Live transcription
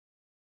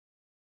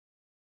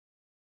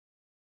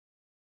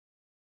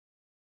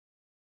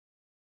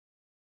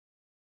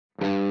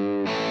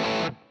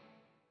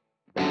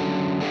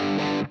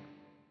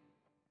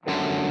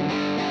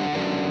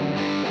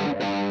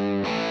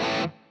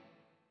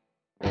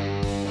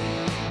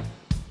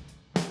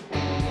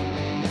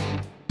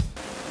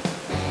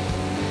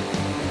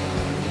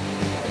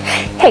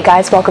Hey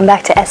guys, welcome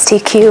back to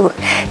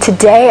STQ.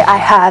 Today I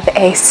have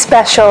a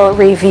special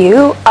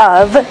review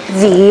of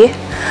the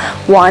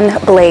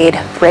One Blade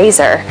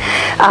razor.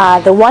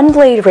 The One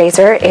Blade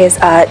razor is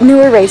a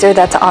newer razor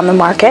that's on the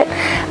market.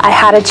 I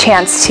had a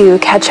chance to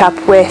catch up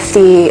with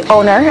the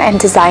owner and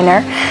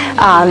designer,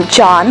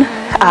 John,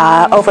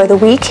 over the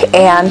week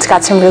and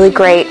got some really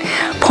great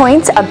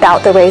points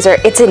about the razor.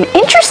 It's an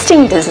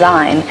interesting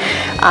design.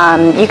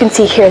 You can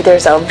see here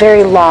there's a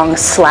very long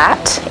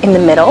slat in the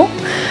middle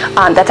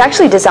that's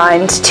actually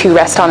designed to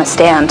rest on a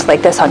stand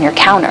like this on your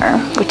counter,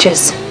 which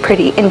is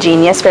pretty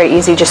ingenious, very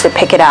easy just to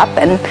pick it up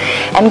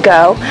and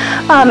go.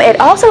 It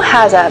also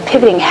has a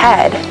pivoting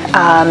head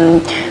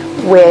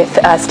with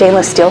a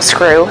stainless steel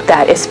screw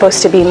that is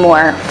supposed to be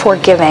more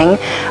forgiving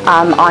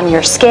on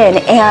your skin,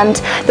 and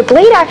the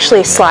blade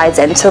actually slides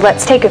in, so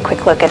let's take a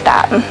quick look at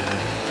that.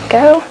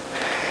 Go.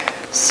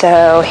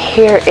 So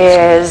here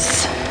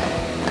is,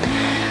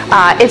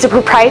 it's a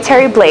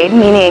proprietary blade,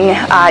 meaning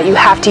you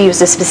have to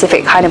use a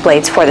specific kind of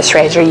blades for this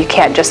razor. You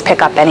can't just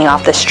pick up any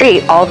off the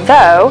street,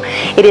 although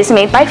it is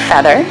made by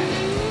Feather.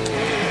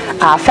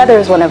 Feather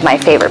is one of my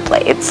favorite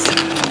blades.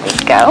 There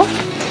you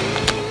go.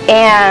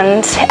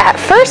 And at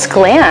first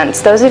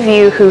glance, those of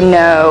you who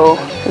know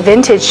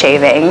vintage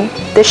shaving,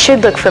 this should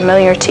look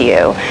familiar to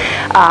you.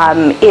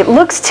 It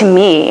looks to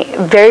me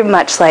very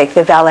much like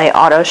the Valet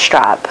Auto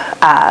Strap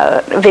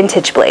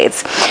vintage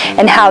blades.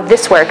 And how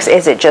this works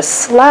is it just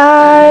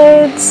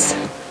slides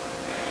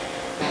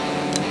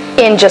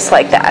in just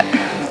like that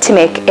to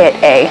make it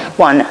a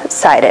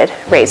one-sided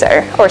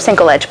razor, or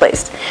single edge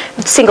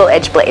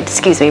blade,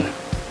 excuse me.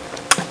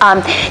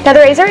 Now the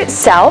razor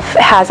itself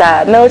has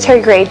a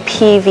military grade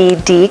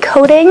PVD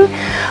coating,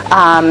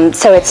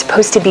 so it's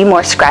supposed to be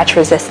more scratch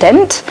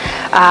resistant.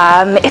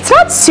 It's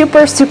not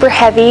super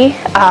heavy.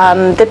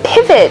 The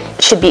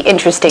pivot should be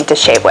interesting to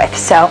shave with,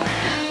 so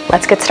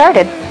let's get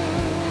started.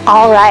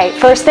 Alright,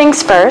 first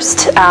things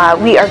first,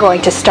 we are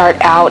going to start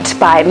out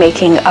by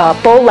making a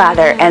bowl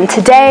lather, and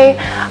today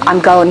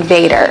I'm going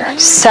Vader.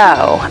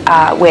 So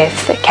with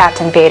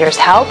Captain Vader's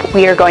help,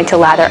 we are going to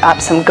lather up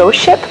some Ghost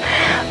Ship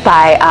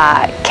by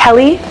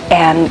Kelly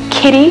and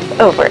Kitty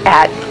over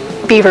at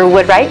Beaver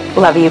Woodwright.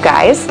 Love you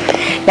guys.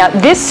 Now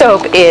this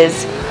soap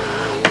is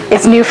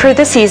new for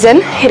the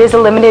season. It is a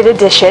limited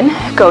edition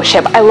Ghost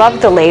Ship. I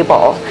love the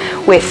label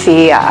with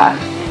the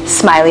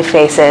smiley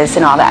faces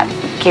and all that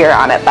gear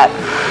on it, but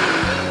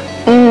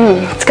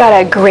it's got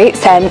a great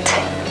scent,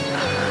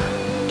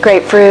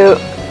 grapefruit,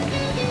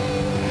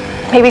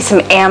 maybe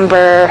some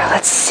amber.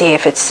 Let's see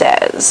if it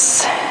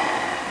says,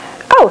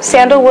 oh,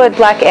 sandalwood,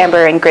 black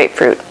amber, and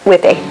grapefruit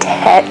with a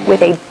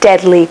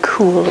deadly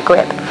cool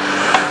grip.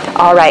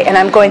 All right, and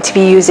I'm going to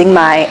be using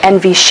my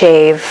Envy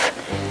Shave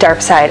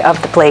Dark Side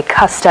of the Blade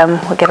Custom.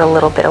 We'll get a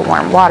little bit of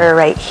warm water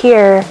right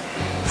here,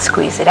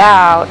 squeeze it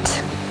out,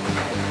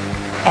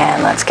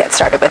 and let's get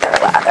started with our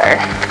lather.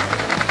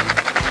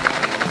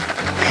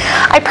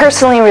 I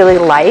personally really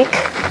like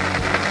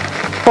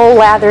bowl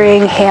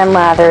lathering, hand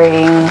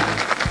lathering,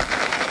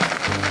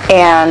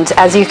 and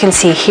as you can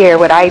see here,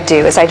 what I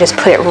do is I just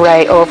put it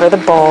right over the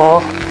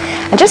bowl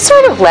and just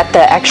sort of let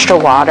the extra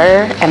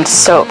water and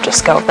soap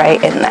just go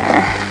right in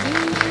there.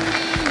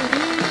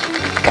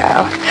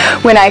 Go.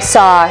 When I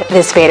saw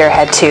this Vader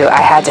head too,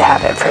 I had to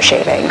have it for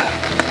shaving.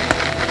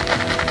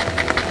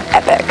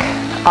 Epic.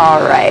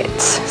 All right,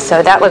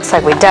 so that looks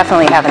like we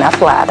definitely have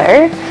enough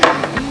lather.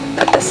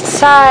 Put this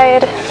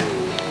aside.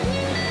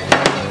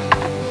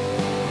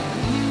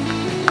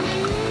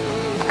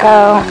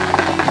 Go.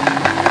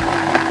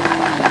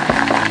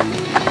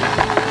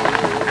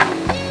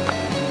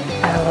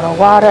 Add a little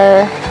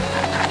water.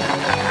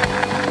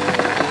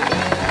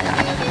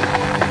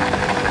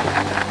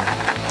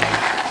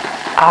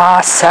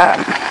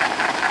 Awesome.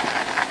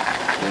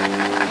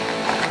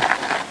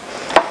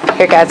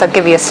 Here guys, I'll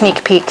give you a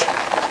sneak peek.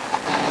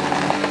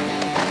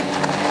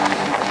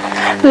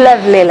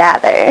 Lovely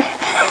lather.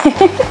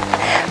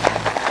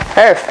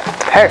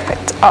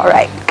 Perfect. All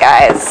right,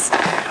 guys,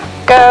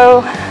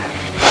 go.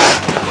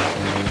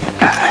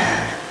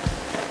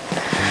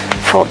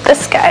 Fold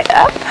this guy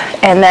up,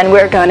 and then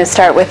we're going to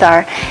start with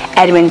our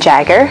Edmund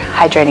Jagger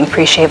Hydrating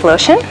Pre-Shave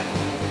Lotion,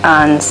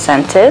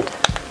 unscented,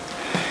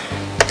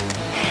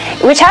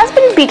 which has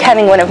been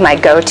becoming one of my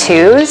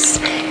go-tos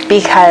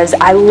because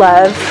I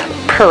love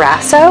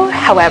Parasso.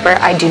 However,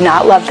 I do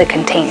not love the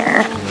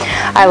container.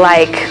 I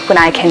like when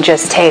I can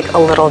just take a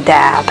little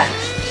dab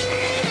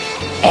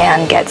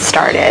and get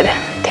started.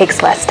 It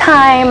takes less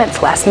time,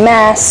 it's less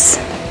mess.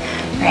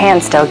 Your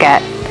hands still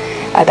get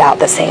about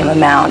the same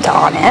amount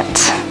on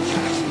it.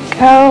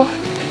 Go.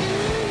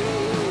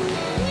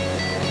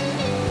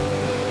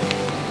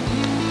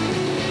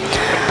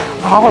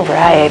 All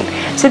right,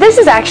 so this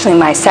is actually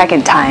my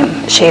second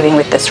time shaving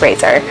with this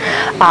razor.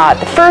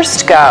 The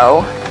first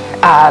go,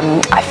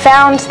 I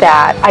found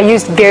that I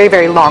used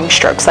very long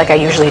strokes like I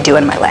usually do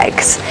in my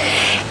legs,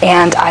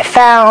 and I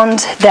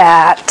found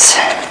that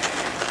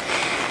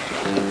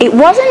it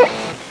wasn't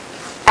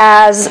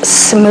as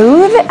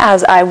smooth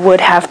as I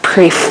would have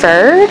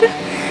preferred,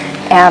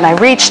 and I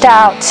reached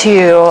out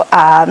to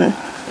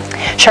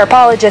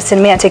Sharpologist in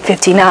Mantic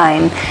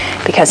 59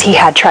 because he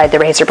had tried the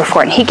razor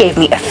before, and he gave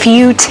me a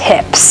few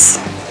tips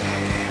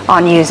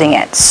on using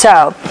it.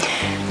 So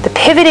the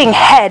pivoting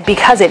head,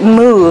 because it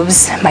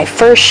moves my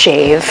first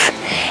shave,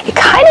 it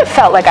kind of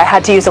felt like I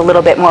had to use a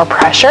little bit more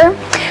pressure.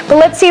 But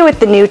let's see with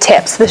the new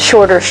tips, the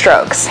shorter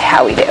strokes,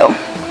 how we do.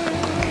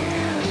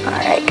 All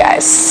right,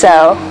 guys,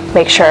 so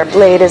make sure our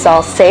blade is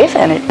all safe,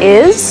 and it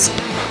is.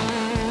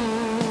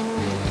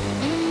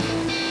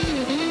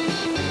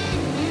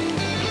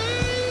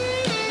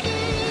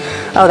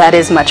 Oh, that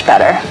is much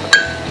better.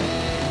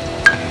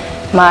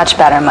 Much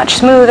better, much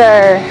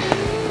smoother.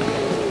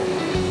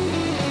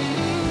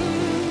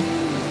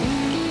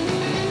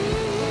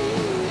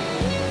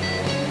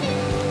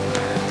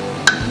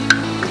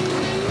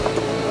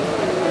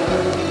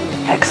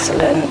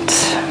 Excellent.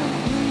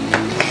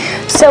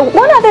 So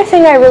one other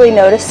thing I really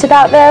noticed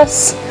about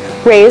this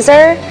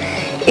razor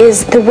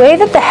is the way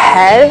that the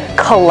head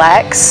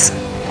collects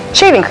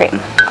shaving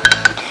cream.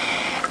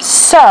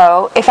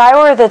 So if I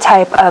were the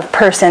type of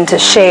person to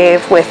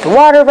shave with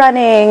water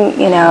running,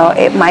 you know,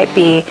 it might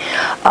be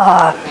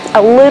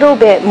a little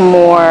bit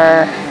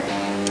more,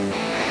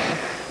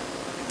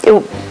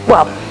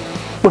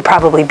 would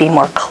probably be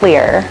more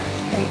clear.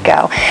 There you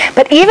go.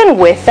 But even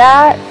with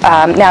that,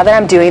 now that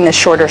I'm doing the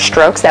shorter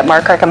strokes that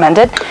Mark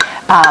recommended,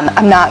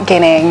 I'm not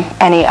getting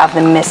any of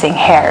the missing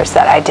hairs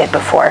that I did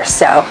before.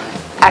 So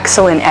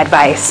excellent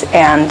advice,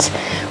 and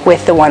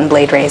with the one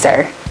blade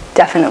razor,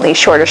 definitely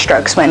shorter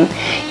strokes when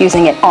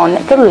using it on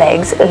the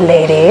legs,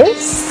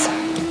 ladies.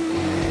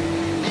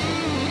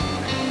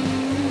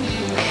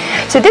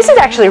 So this is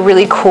actually a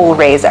really cool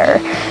razor.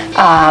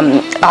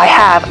 I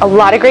have a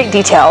lot of great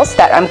details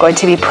that I'm going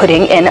to be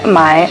putting in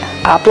my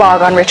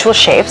blog on Ritual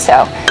Shave,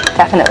 so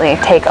definitely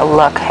take a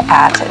look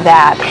at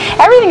that.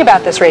 Everything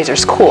about this razor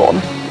is cool,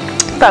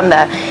 from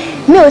the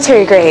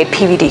military grade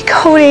PVD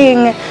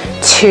coating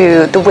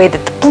to the way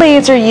that the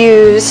blades are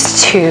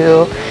used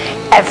to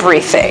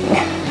everything.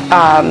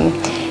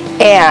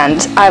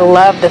 And I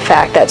love the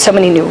fact that so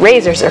many new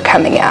razors are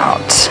coming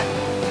out.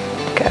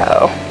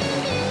 Go.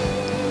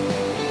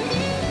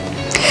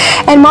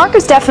 And Mark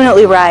is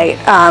definitely right.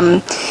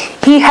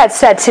 He had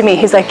said to me,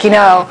 he's like, you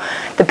know,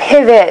 the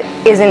pivot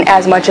isn't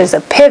as much as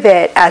a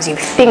pivot as you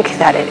think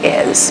that it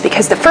is.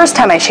 Because the first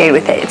time I shaved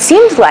with it, it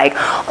seemed like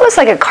almost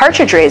like a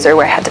cartridge razor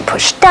where I had to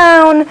push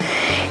down.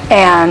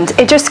 And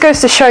it just goes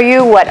to show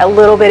you what a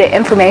little bit of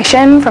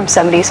information from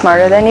somebody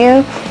smarter than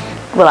you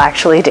will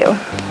actually do.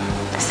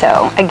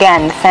 So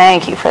again,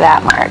 thank you for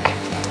that, Mark.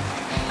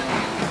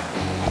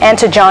 And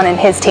to John and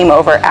his team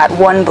over at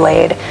One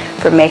Blade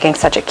for making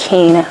such a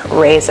keen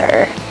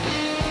razor.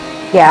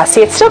 Yeah,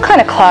 see, it's still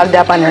kind of clogged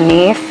up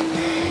underneath,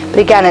 but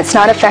again, it's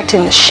not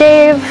affecting the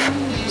shave,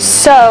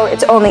 so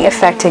it's only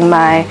affecting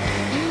my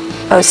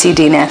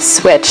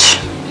OCD-ness, which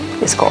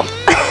is cool.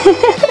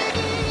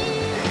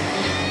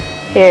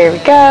 Here we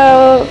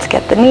go, let's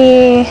get the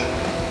knee.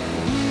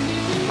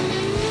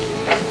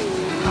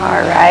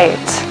 All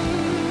right.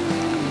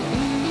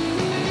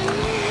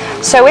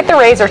 So with the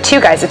razor too,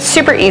 guys, it's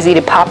super easy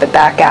to pop it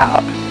back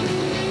out.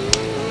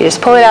 You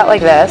just pull it out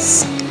like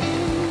this.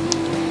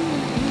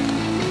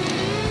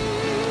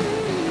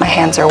 My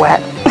hands are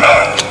wet.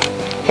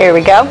 Here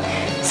we go.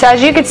 So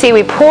as you can see,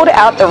 we pulled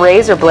out the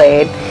razor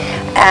blade,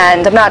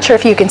 and I'm not sure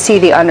if you can see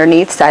the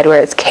underneath side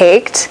where it's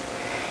caked.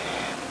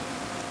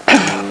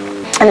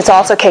 And it's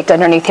also caked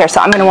underneath here,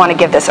 so I'm going to want to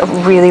give this a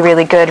really,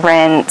 really good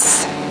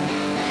rinse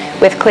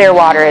with clear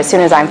water as soon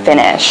as I'm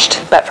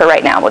finished. But for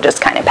right now, we'll just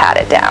kind of pat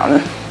it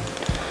down.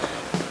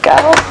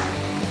 Go.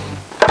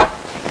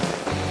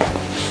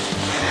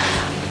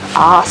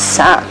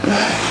 Awesome.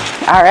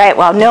 All right,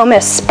 well, no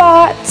missed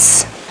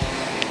spots.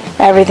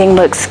 Everything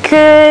looks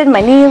good.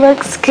 My knee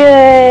looks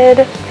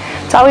good.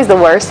 It's always the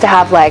worst to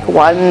have like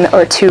 1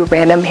 or 2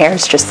 random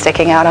hairs just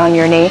sticking out on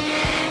your knee.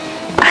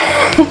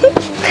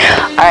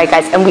 All right,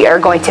 guys, and we are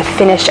going to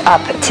finish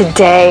up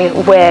today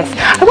with,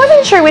 I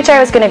wasn't sure which I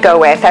was going to go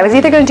with. I was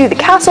either going to do the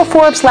Castle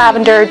Forbes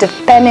Lavender,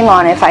 depending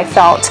on if I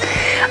felt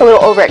a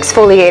little over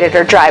exfoliated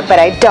or dry, but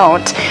I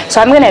don't.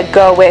 So I'm going to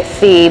go with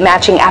the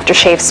matching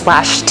aftershave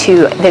splash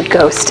to the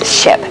Ghost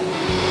Ship.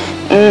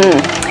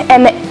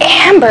 And the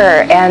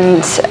amber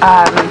and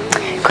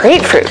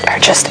grapefruit are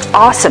just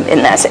awesome in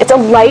this. It's a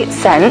light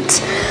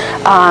scent,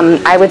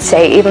 I would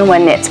say, even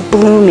when it's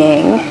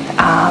blooming.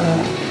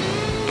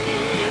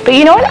 But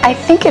you know what? I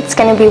think it's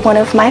going to be one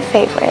of my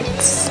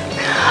favorites.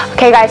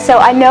 Okay, guys, so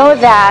I know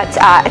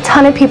that a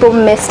ton of people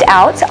missed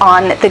out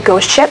on the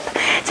Ghost Ship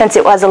since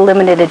it was a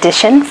limited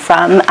edition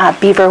from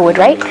Beaver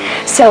Woodwright.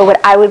 So what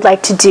I would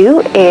like to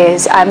do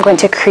is I'm going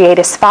to create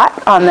a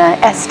spot on the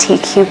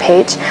STQ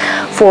page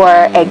for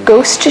a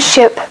Ghost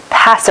Ship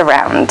pass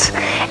around.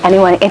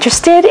 Anyone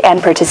interested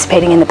and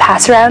participating in the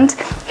pass around,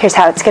 here's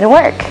how it's going to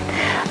work.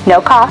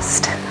 No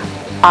cost.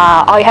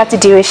 All you have to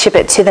do is ship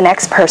it to the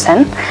next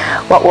person.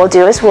 What we'll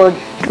do is we'll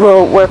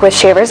work with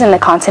shavers in the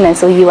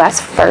continental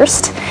US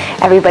first.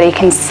 Everybody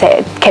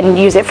can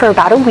use it for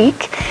about a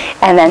week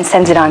and then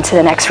send it on to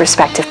the next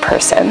respective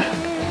person.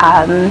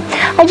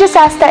 I just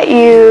ask that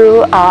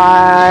you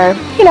are,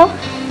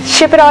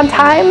 ship it on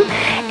time,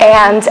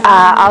 and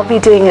I'll be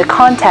doing a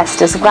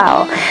contest as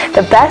well.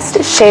 The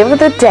best shave of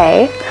the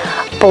day,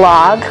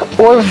 blog,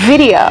 or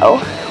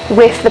video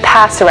with the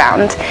pass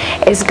around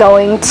is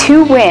going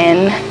to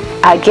win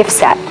a gift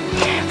set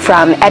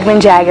from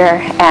Edwin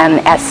Jagger and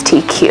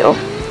STQ.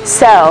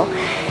 So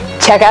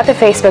check out the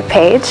Facebook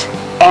page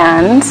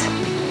and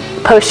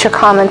post your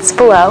comments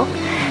below.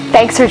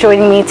 Thanks for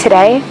joining me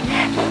today.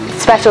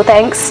 Special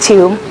thanks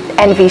to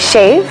Envy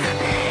Shave,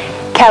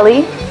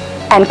 Kelly,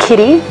 and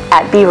Kitty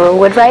at Beaver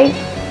Woodwright,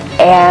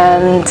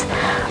 and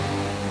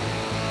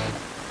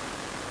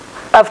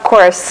of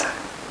course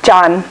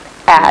John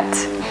at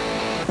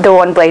the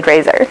One Blade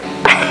Razor.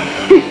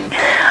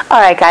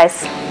 Alright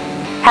guys,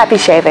 happy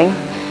shaving.